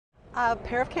A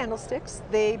pair of candlesticks.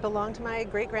 They belonged to my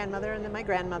great-grandmother and then my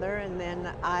grandmother, and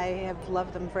then I have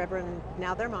loved them forever, and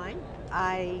now they're mine.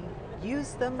 I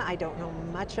use them. I don't know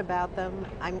much about them.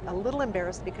 I'm a little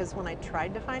embarrassed because when I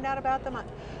tried to find out about them,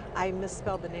 I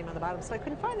misspelled the name on the bottom, so I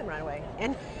couldn't find them right away.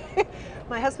 And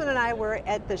my husband and I were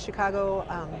at the Chicago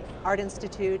Art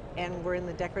Institute, and we're in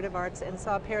the decorative arts, and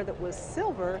saw a pair that was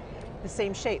silver, the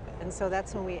same shape, and so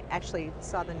that's when we actually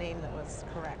saw the name that was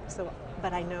correct. So,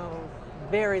 but I know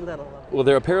very little of them. Well,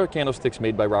 they're a pair of candlesticks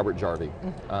made by Robert Jarvie,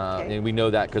 Okay. and we know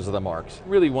that because of the marks.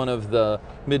 Really one of the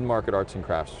mid-market arts and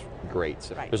crafts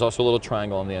greats. Right. There's also a little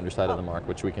triangle on the underside of the mark,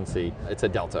 which we can see. It's a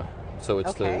delta, so it's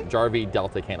Okay. the Jarvie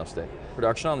Delta candlestick.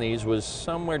 Production on these was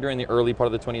somewhere during the early part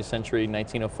of the 20th century,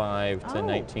 1905 to Oh.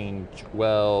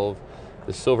 1912.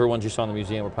 The silver ones you saw in the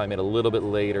museum were probably made a little bit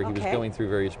later. He was Okay. going through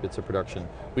various bits of production.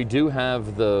 We do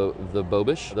have the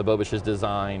bobish. The bobish is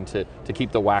designed to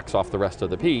keep the wax off the rest of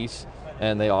the piece,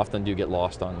 and they often do get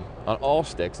lost on all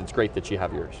sticks. It's great that you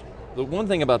have yours. The one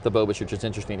thing about the bobish, which is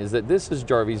interesting, is that this is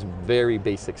Jarvie's very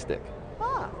basic stick.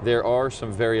 Ah, There are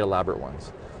some very elaborate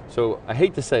ones. So I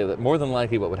hate to say that more than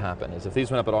likely what would happen is if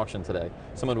these went up at auction today,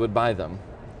 someone would buy them,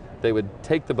 they would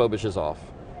take the bobishes off,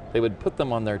 they would put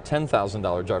them on their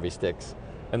 $10,000 Jarvie sticks,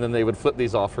 and then they would flip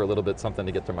these off for a little bit something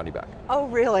to get their money back. oh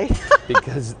really?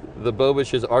 Because the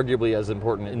bobish is arguably as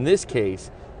important in this case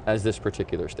as this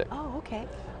particular stick. Oh, okay.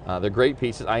 They're great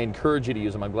pieces. I encourage you to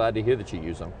use them. I'm glad to hear that you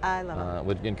use them. I love them.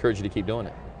 Would encourage you to keep doing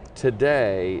it.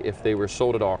 Today, if they were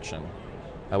sold at auction,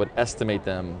 I would estimate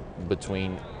them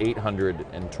between $800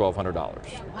 and $1,200.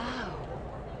 Wow.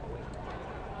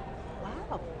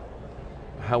 Wow.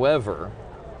 However,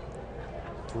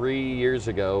 3 years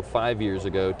ago, 5 years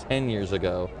ago, 10 years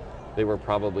ago, they were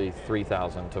probably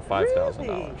 $3,000 to $5,000.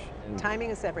 Really?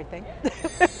 Timing is everything.